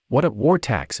What a war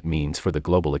tax means for the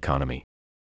global economy.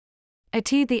 At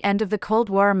the end of the Cold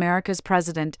War, America's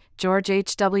President, George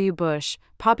H.W. Bush,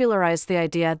 popularized the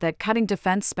idea that cutting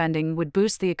defense spending would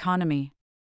boost the economy.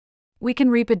 We can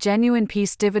reap a genuine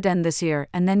peace dividend this year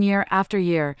and then year after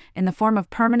year in the form of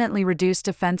permanently reduced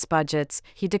defense budgets,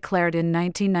 he declared in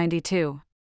 1992.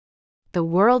 The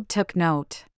world took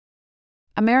note.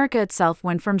 America itself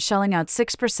went from shelling out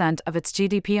 6% of its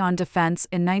GDP on defense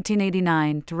in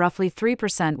 1989 to roughly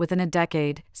 3% within a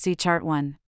decade, see Chart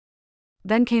 1.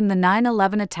 Then came the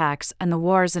 9/11 attacks and the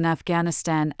wars in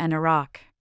Afghanistan and Iraq.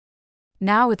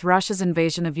 Now, with Russia's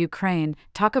invasion of Ukraine,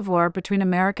 talk of war between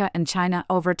America and China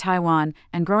over Taiwan,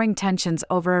 and growing tensions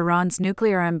over Iran's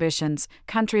nuclear ambitions,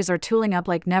 countries are tooling up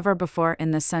like never before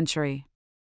in this century.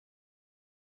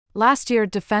 Last year,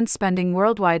 defense spending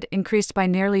worldwide increased by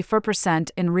nearly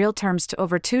 4% in real terms to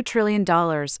over $2 trillion,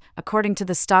 according to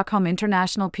the Stockholm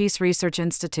International Peace Research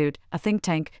Institute, a think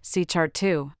tank, see Chart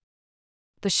 2.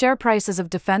 The share prices of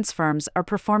defense firms are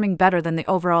performing better than the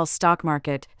overall stock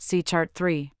market, see Chart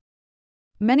 3.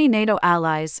 Many NATO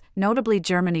allies, notably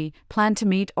Germany, plan to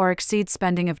meet or exceed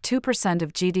spending of 2%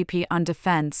 of GDP on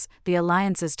defense, the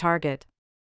alliance's target.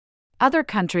 Other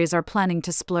countries are planning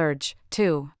to splurge,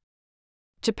 too.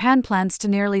 Japan plans to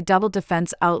nearly double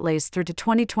defense outlays through to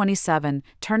 2027,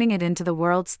 turning it into the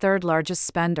world's third-largest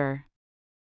spender.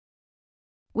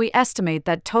 We estimate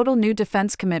that total new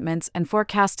defense commitments and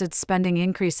forecasted spending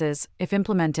increases, if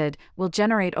implemented, will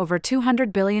generate over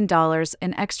 $200 billion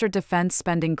in extra defense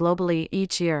spending globally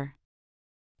each year.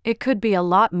 It could be a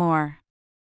lot more.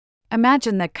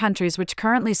 Imagine that countries which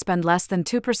currently spend less than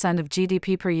 2% of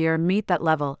GDP per year meet that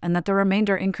level and that the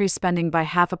remainder increase spending by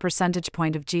half a percentage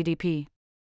point of GDP.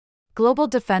 Global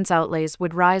defense outlays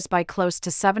would rise by close to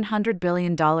 $700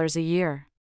 billion a year.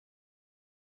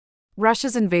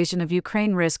 Russia's invasion of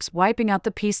Ukraine risks wiping out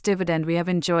the peace dividend we have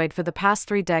enjoyed for the past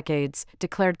 3 decades,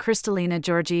 declared Kristalina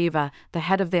Georgieva, the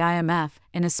head of the IMF,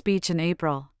 in a speech in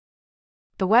April.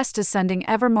 The West is sending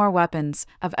ever more weapons,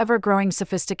 of ever-growing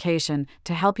sophistication,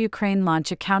 to help Ukraine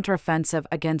launch a counteroffensive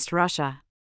against Russia.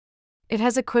 It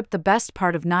has equipped the best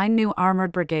part of 9 new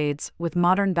armored brigades, with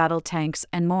modern battle tanks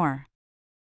and more.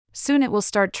 Soon it will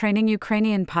start training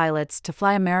Ukrainian pilots to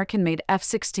fly American-made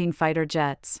F-16 fighter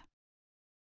jets.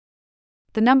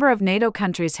 The number of NATO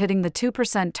countries hitting the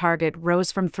 2% target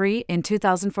rose from 3 in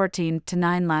 2014 to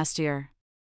 9 last year.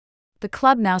 The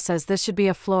club now says this should be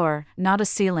a floor, not a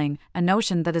ceiling, a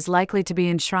notion that is likely to be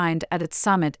enshrined at its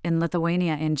summit in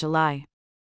Lithuania in July.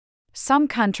 Some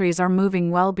countries are moving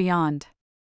well beyond.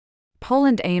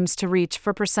 Poland aims to reach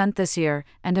 4% this year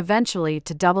and eventually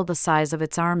to double the size of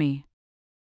its army.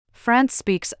 France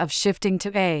speaks of shifting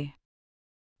to a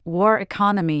war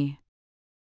economy.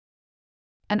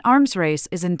 An arms race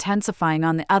is intensifying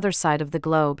on the other side of the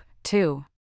globe, too.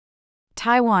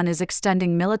 Taiwan is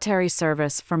extending military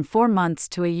service from 4 months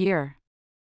to a year.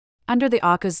 Under the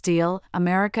AUKUS deal,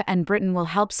 America and Britain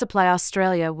will help supply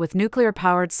Australia with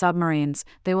nuclear-powered submarines.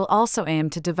 They will also aim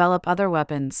to develop other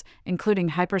weapons,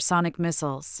 including hypersonic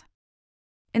missiles.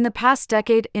 In the past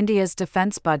decade, India's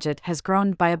defense budget has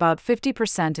grown by about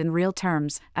 50% in real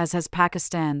terms, as has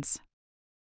Pakistan's.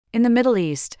 In the Middle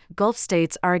East, Gulf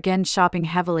states are again shopping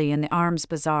heavily in the arms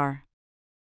bazaar.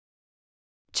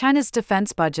 China's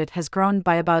defense budget has grown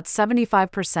by about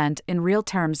 75% in real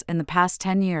terms in the past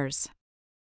 10 years.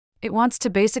 It wants to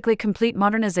basically complete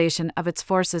modernization of its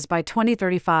forces by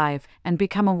 2035 and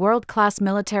become a world-class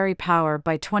military power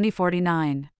by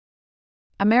 2049.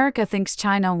 America thinks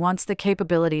China wants the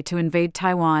capability to invade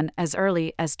Taiwan as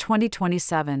early as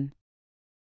 2027.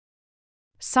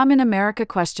 Some in America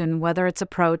question whether its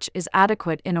approach is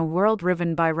adequate in a world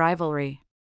riven by rivalry.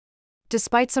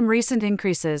 Despite some recent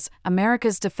increases,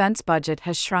 America's defense budget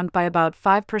has shrunk by about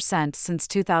 5% since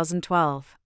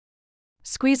 2012.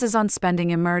 Squeezes on spending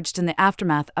emerged in the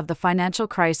aftermath of the financial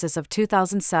crisis of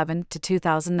 2007 to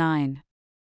 2009.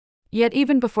 Yet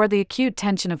even before the acute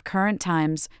tension of current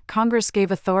times, Congress gave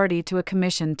authority to a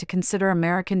commission to consider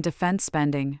American defense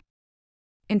spending.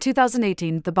 In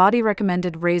 2018, the body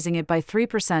recommended raising it by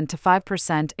 3% to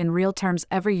 5% in real terms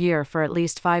every year for at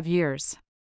least 5 years.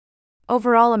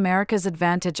 Overall, America's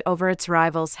advantage over its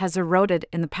rivals has eroded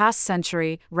in the past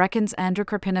century, reckons Andrew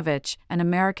Karpinovich, an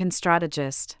American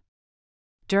strategist.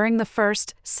 During the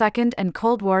First, Second, and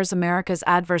Cold Wars, America's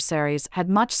adversaries had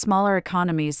much smaller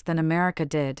economies than America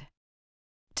did.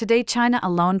 Today, China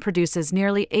alone produces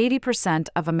nearly 80%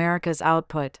 of America's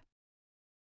output.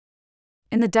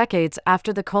 In the decades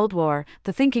after the Cold War,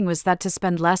 the thinking was that to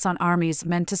spend less on armies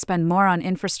meant to spend more on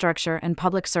infrastructure and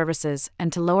public services,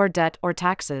 and to lower debt or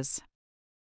taxes.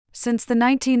 Since the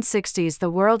 1960s, the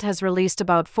world has released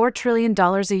about $4 trillion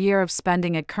a year of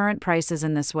spending at current prices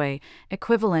in this way,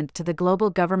 equivalent to the global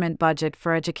government budget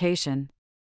for education.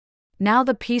 Now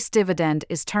the peace dividend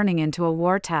is turning into a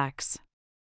war tax.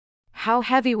 How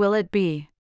heavy will it be?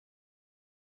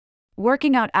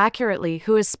 Working out accurately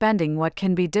who is spending what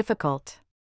can be difficult.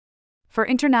 For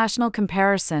international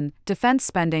comparison, defense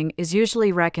spending is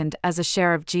usually reckoned as a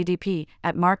share of GDP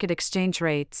at market exchange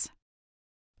rates.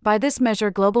 By this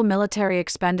measure, global military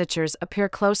expenditures appear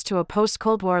close to a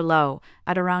post-Cold War low,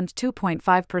 at around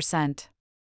 2.5%.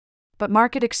 But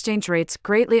market exchange rates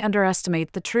greatly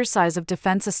underestimate the true size of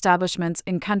defense establishments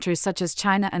in countries such as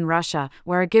China and Russia,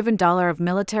 where a given dollar of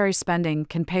military spending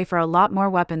can pay for a lot more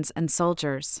weapons and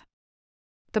soldiers.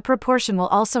 The proportion will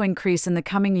also increase in the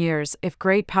coming years if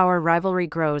great power rivalry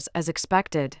grows as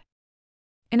expected.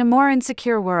 In a more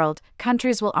insecure world,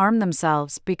 countries will arm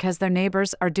themselves because their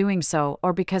neighbors are doing so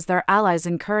or because their allies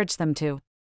encourage them to.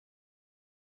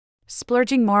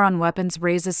 Splurging more on weapons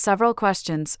raises several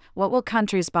questions. What will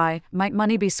countries buy? Might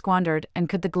money be squandered, and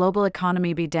could the global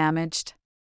economy be damaged?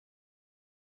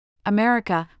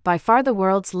 America, by far the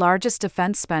world's largest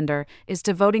defense spender, is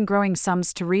devoting growing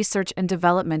sums to research and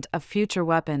development of future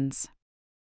weapons.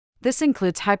 This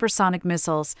includes hypersonic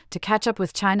missiles, to catch up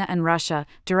with China and Russia,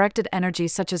 directed energy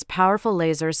such as powerful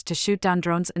lasers to shoot down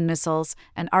drones and missiles,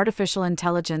 and artificial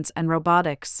intelligence and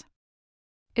robotics.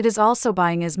 It is also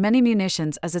buying as many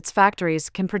munitions as its factories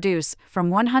can produce, from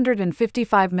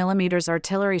 155mm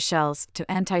artillery shells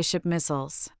to anti-ship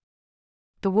missiles.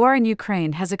 The war in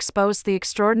Ukraine has exposed the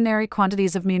extraordinary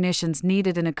quantities of munitions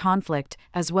needed in a conflict,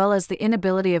 as well as the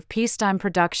inability of peacetime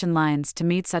production lines to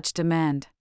meet such demand.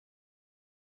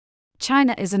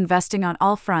 China is investing on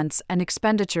all fronts, and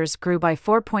expenditures grew by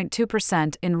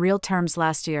 4.2% in real terms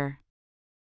last year.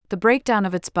 The breakdown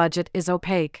of its budget is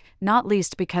opaque, not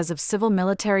least because of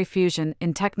civil-military fusion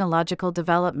in technological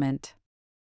development.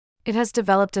 It has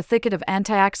developed a thicket of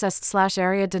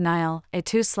anti-access/area denial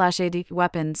 (A2/AD)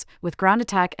 weapons, with ground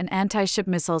attack and anti-ship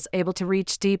missiles able to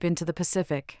reach deep into the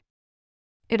Pacific.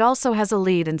 It also has a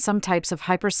lead in some types of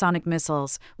hypersonic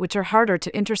missiles, which are harder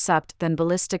to intercept than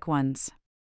ballistic ones.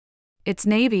 Its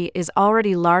navy is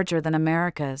already larger than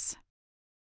America's.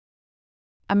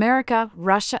 America,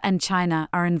 Russia, and China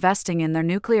are investing in their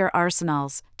nuclear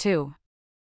arsenals, too.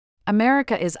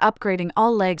 America is upgrading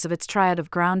all legs of its triad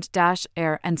of ground,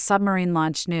 air, and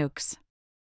submarine-launched nukes.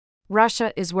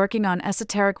 Russia is working on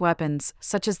esoteric weapons,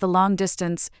 such as the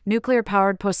long-distance,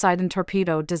 nuclear-powered Poseidon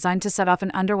torpedo designed to set off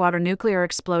an underwater nuclear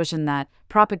explosion that,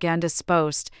 propagandists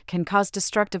boast, can cause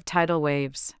destructive tidal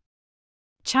waves.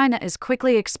 China is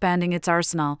quickly expanding its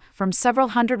arsenal, from several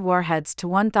hundred warheads to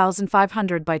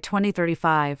 1,500 by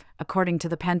 2035, according to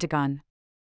the Pentagon.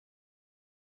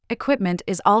 Equipment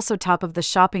is also top of the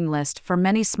shopping list for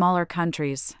many smaller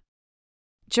countries.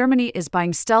 Germany is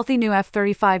buying stealthy new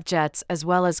F-35 jets as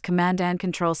well as command and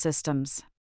control systems.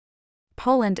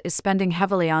 Poland is spending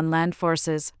heavily on land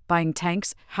forces, buying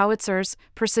tanks, howitzers,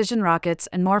 precision rockets,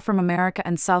 and more from America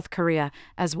and South Korea,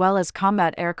 as well as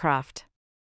combat aircraft.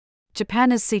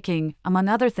 Japan is seeking, among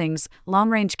other things,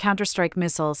 long-range counterstrike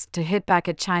missiles to hit back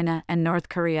at China and North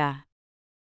Korea.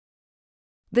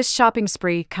 This shopping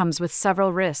spree comes with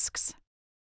several risks.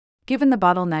 Given the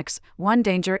bottlenecks, one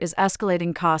danger is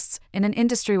escalating costs in an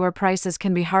industry where prices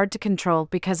can be hard to control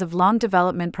because of long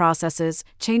development processes,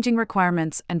 changing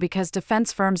requirements, and because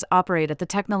defense firms operate at the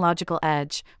technological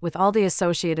edge, with all the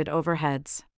associated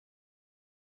overheads.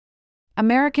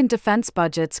 American defense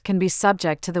budgets can be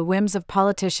subject to the whims of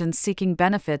politicians seeking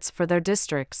benefits for their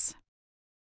districts.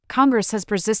 Congress has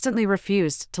persistently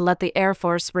refused to let the Air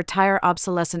Force retire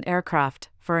obsolescent aircraft,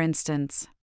 for instance.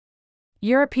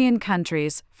 European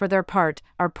countries, for their part,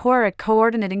 are poor at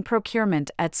coordinating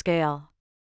procurement at scale.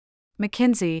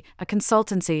 McKinsey, a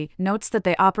consultancy, notes that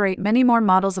they operate many more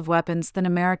models of weapons than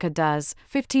America does,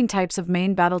 15 types of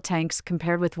main battle tanks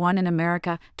compared with 1 in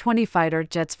America, 20 fighter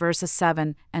jets versus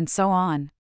 7, and so on.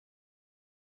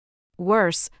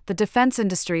 Worse, the defense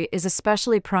industry is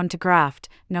especially prone to graft,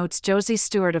 notes Josie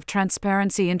Stewart of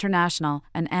Transparency International,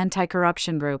 an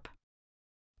anti-corruption group.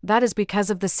 That is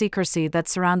because of the secrecy that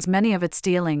surrounds many of its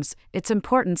dealings, its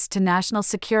importance to national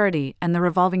security, and the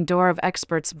revolving door of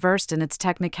experts versed in its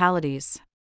technicalities.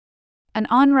 An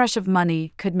onrush of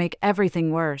money could make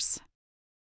everything worse.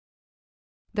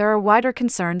 There are wider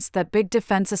concerns that big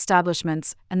defense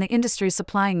establishments, and the industry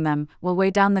supplying them, will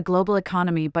weigh down the global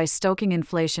economy by stoking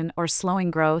inflation or slowing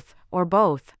growth, or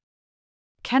both.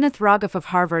 Kenneth Rogoff of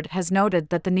Harvard has noted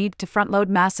that the need to front-load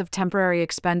massive temporary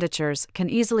expenditures can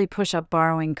easily push up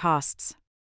borrowing costs.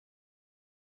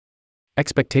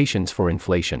 Expectations for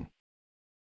inflation.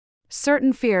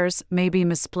 Certain fears may be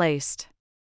misplaced.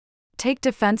 Take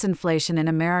defense inflation in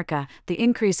America, the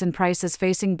increase in prices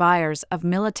facing buyers of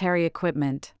military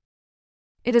equipment.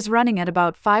 It is running at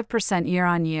about 5%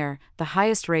 year-on-year, the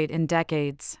highest rate in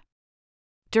decades.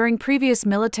 During previous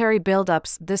military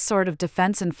buildups, this sort of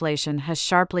defense inflation has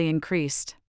sharply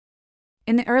increased.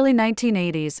 In the early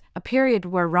 1980s, a period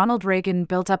where Ronald Reagan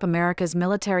built up America's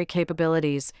military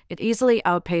capabilities, it easily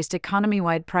outpaced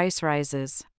economy-wide price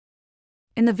rises.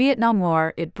 In the Vietnam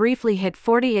War, it briefly hit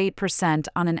 48%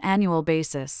 on an annual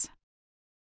basis.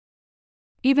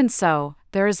 Even so,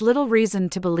 there is little reason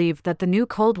to believe that the new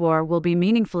Cold War will be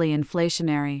meaningfully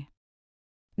inflationary.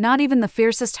 Not even the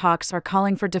fiercest hawks are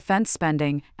calling for defense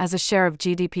spending, as a share of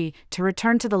GDP, to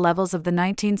return to the levels of the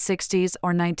 1960s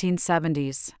or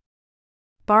 1970s.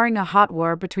 Barring a hot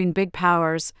war between big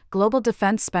powers, global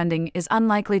defense spending is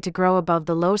unlikely to grow above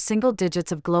the low single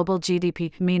digits of global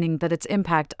GDP, meaning that its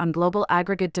impact on global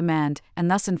aggregate demand, and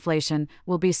thus inflation,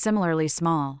 will be similarly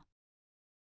small.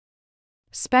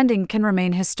 Spending can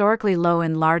remain historically low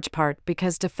in large part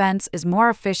because defense is more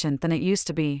efficient than it used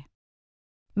to be.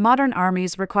 Modern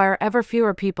armies require ever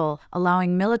fewer people,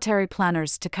 allowing military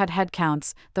planners to cut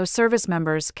headcounts, though service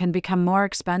members can become more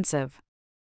expensive.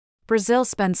 Brazil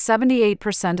spends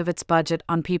 78% of its budget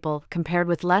on people, compared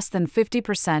with less than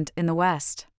 50% in the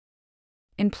West.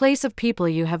 In place of people,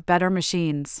 you have better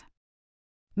machines.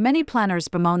 Many planners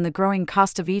bemoan the growing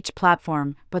cost of each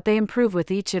platform, but they improve with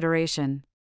each iteration.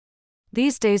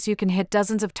 These days you can hit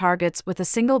dozens of targets with a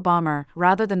single bomber,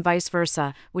 rather than vice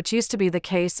versa, which used to be the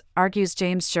case, argues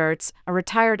James Schertz, a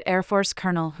retired Air Force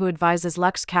colonel who advises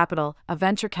Lux Capital, a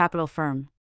venture capital firm.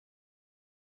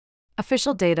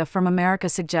 Official data from America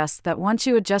suggests that once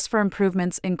you adjust for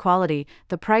improvements in quality,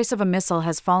 the price of a missile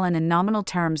has fallen in nominal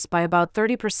terms by about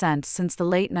 30% since the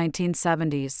late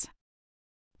 1970s.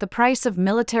 The price of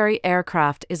military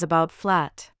aircraft is about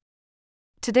flat.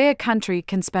 Today, a country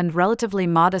can spend relatively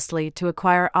modestly to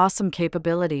acquire awesome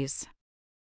capabilities.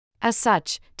 As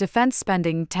such, defense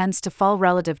spending tends to fall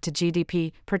relative to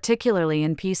GDP, particularly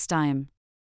in peacetime.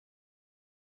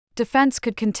 Defense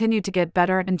could continue to get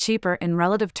better and cheaper in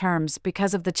relative terms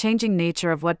because of the changing nature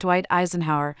of what Dwight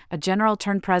Eisenhower, a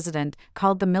general-turned-president,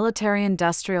 called the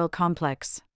military-industrial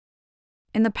complex.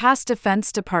 In the past,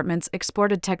 defense departments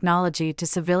exported technology to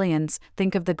civilians,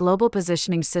 think of the Global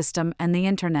Positioning System and the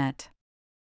Internet.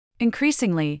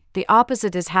 Increasingly, the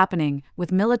opposite is happening,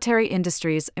 with military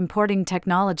industries importing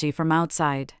technology from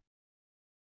outside.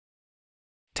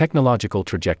 Technological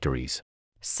trajectories.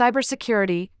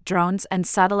 Cybersecurity, drones, and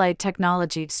satellite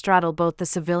technology straddle both the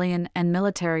civilian and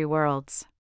military worlds.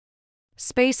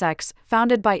 SpaceX,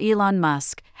 founded by Elon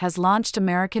Musk, has launched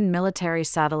American military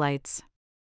satellites.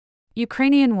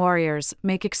 Ukrainian warriors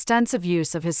make extensive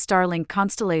use of his Starlink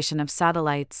constellation of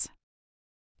satellites.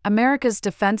 America's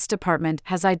Defense Department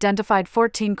has identified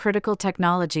 14 critical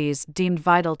technologies deemed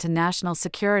vital to national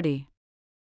security.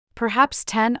 Perhaps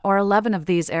 10 or 11 of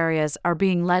these areas are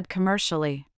being led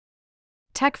commercially.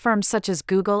 Tech firms such as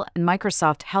Google and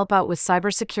Microsoft help out with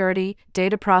cybersecurity,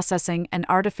 data processing, and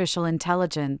artificial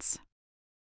intelligence.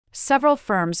 Several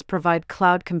firms provide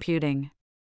cloud computing.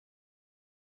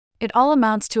 It all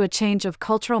amounts to a change of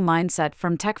cultural mindset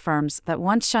from tech firms that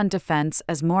once shunned defense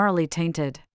as morally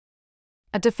tainted.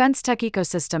 A defense tech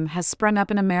ecosystem has sprung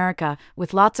up in America,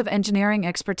 with lots of engineering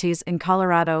expertise in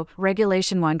Colorado,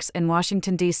 regulation wonks in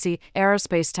Washington, D.C.,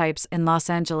 aerospace types in Los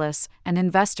Angeles, and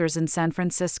investors in San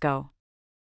Francisco.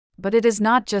 But it is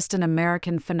not just an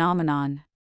American phenomenon.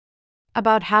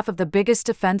 About half of the biggest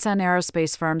defense and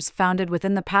aerospace firms founded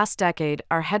within the past decade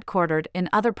are headquartered in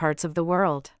other parts of the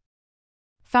world.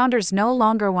 Founders no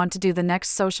longer want to do the next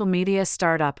social media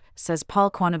startup, says Paul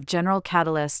Kwon of General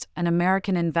Catalyst, an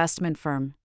American investment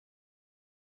firm.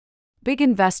 Big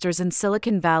investors in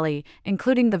Silicon Valley,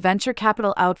 including the venture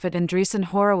capital outfit Andreessen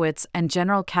Horowitz and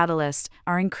General Catalyst,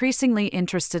 are increasingly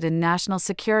interested in national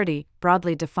security,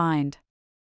 broadly defined.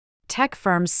 Tech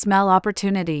firms smell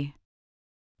opportunity.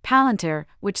 Palantir,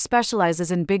 which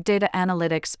specializes in big data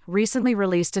analytics, recently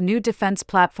released a new defense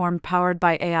platform powered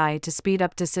by AI to speed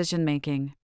up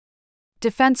decision-making.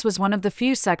 Defense was one of the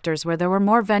few sectors where there were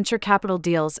more venture capital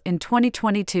deals in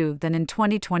 2022 than in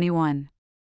 2021.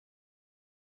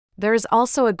 There is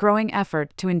also a growing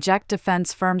effort to inject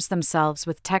defense firms themselves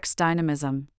with tech's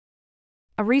dynamism.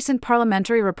 A recent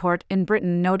parliamentary report in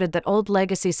Britain noted that old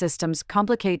legacy systems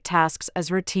complicate tasks as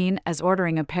routine as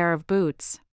ordering a pair of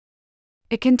boots.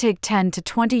 It can take 10 to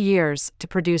 20 years to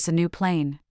produce a new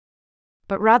plane.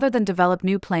 But rather than develop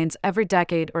new planes every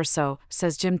decade or so,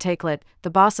 says Jim Taiclet, the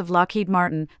boss of Lockheed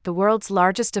Martin, the world's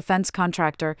largest defense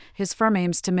contractor, his firm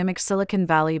aims to mimic Silicon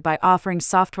Valley by offering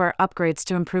software upgrades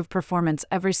to improve performance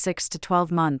every 6 to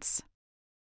 12 months.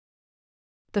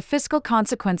 The fiscal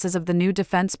consequences of the new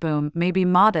defense boom may be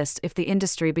modest if the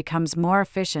industry becomes more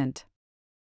efficient.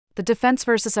 The defense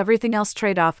versus everything else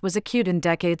trade-off was acute in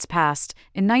decades past.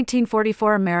 In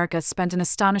 1944, America spent an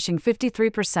astonishing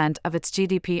 53% of its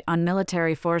GDP on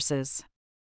military forces.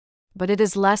 But it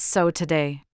is less so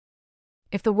today.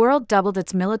 If the world doubled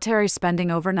its military spending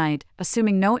overnight,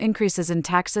 assuming no increases in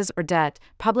taxes or debt,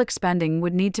 public spending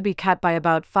would need to be cut by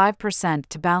about 5%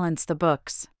 to balance the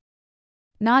books.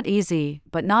 Not easy,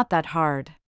 but not that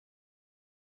hard.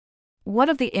 What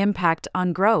of the impact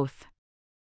on growth?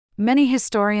 Many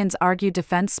historians argue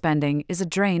defense spending is a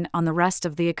drain on the rest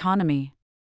of the economy.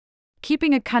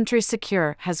 Keeping a country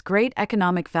secure has great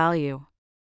economic value.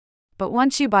 But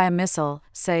once you buy a missile,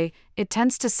 say, it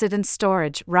tends to sit in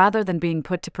storage rather than being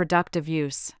put to productive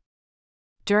use.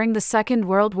 During the Second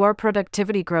World War,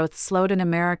 productivity growth slowed in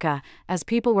America as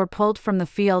people were pulled from the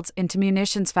fields into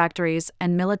munitions factories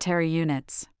and military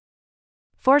units.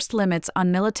 Forced limits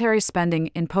on military spending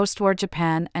in post-war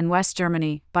Japan and West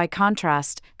Germany, by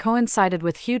contrast, coincided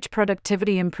with huge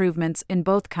productivity improvements in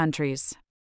both countries.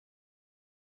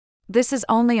 This is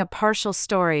only a partial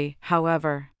story,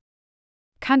 however.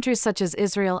 Countries such as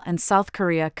Israel and South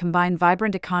Korea combine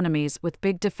vibrant economies with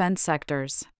big defense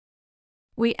sectors.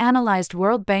 We analyzed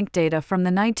World Bank data from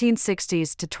the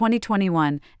 1960s to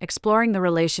 2021, exploring the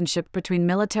relationship between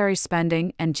military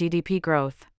spending and GDP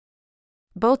growth.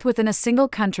 Both within a single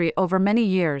country over many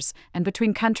years, and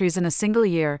between countries in a single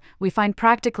year, we find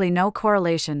practically no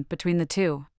correlation between the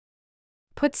two.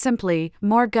 Put simply,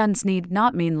 more guns need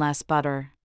not mean less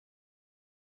butter.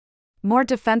 More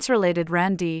defense-related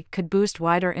R&D could boost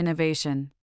wider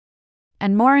innovation.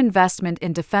 And more investment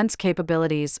in defense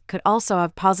capabilities could also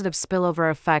have positive spillover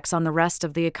effects on the rest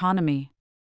of the economy.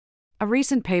 A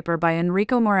recent paper by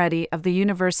Enrico Moretti of the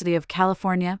University of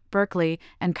California, Berkeley,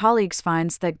 and colleagues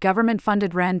finds that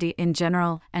government-funded R&D in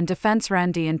general, and defense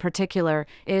R&D in particular,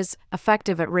 is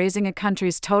effective at raising a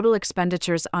country's total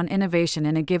expenditures on innovation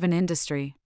in a given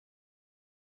industry.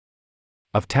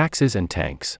 Of taxes and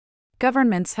tanks.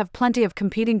 Governments have plenty of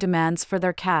competing demands for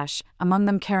their cash, among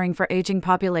them caring for aging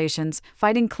populations,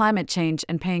 fighting climate change,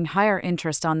 and paying higher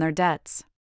interest on their debts.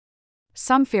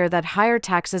 Some fear that higher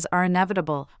taxes are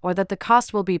inevitable, or that the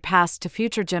cost will be passed to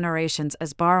future generations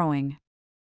as borrowing.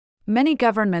 Many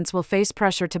governments will face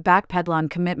pressure to backpedal on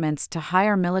commitments to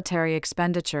higher military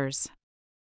expenditures.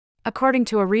 According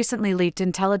to a recently leaked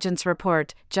intelligence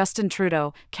report, Justin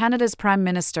Trudeau, Canada's Prime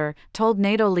Minister, told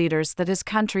NATO leaders that his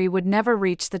country would never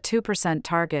reach the 2%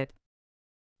 target.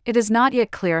 It is not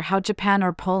yet clear how Japan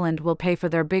or Poland will pay for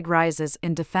their big rises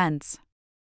in defense.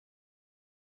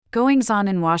 Goings-on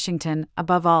in Washington,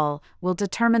 above all, will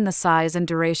determine the size and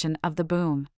duration of the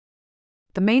boom.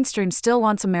 The mainstream still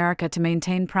wants America to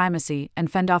maintain primacy and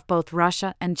fend off both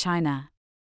Russia and China.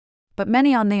 But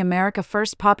many on the America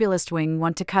First populist wing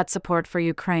want to cut support for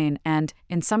Ukraine and,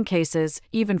 in some cases,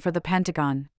 even for the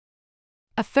Pentagon.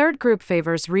 A third group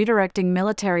favors redirecting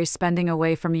military spending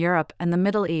away from Europe and the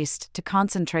Middle East to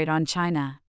concentrate on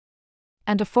China.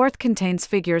 And a fourth contains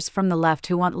figures from the left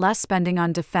who want less spending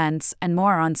on defense and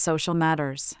more on social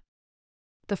matters.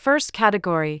 The first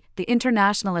category, the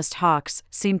internationalist hawks,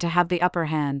 seem to have the upper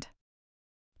hand.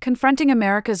 Confronting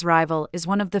America's rival is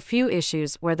one of the few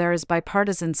issues where there is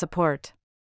bipartisan support.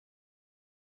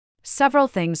 Several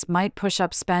things might push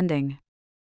up spending.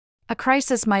 A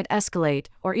crisis might escalate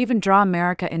or even draw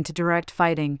America into direct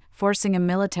fighting, forcing a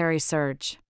military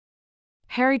surge.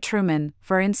 Harry Truman,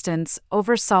 for instance,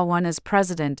 oversaw one as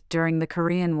president during the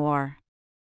Korean War.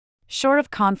 Short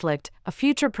of conflict, a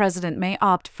future president may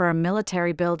opt for a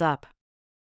military buildup.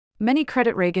 Many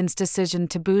credit Reagan's decision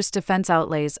to boost defense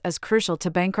outlays as crucial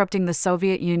to bankrupting the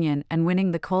Soviet Union and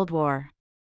winning the Cold War.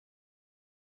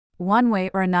 One way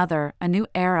or another, a new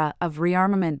era of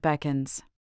rearmament beckons.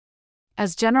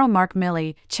 As General Mark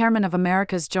Milley, chairman of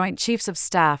America's Joint Chiefs of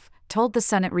Staff, told the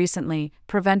Senate recently,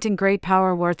 preventing great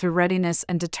power war through readiness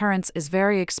and deterrence is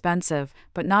very expensive,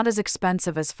 but not as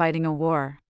expensive as fighting a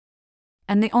war.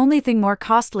 And the only thing more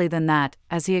costly than that,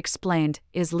 as he explained,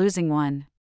 is losing one.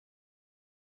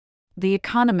 The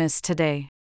Economist today.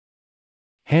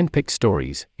 Handpicked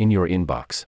stories in your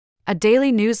inbox. A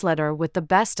daily newsletter with the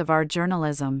best of our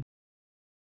journalism.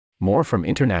 More from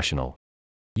International.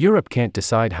 Europe can't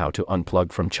decide how to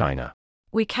unplug from China.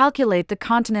 We calculate the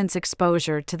continent's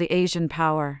exposure to the Asian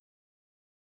power.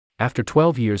 After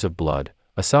 12 years of blood,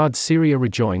 Assad's Syria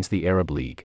rejoins the Arab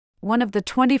League. One of the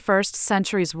 21st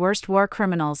century's worst war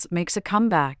criminals makes a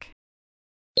comeback.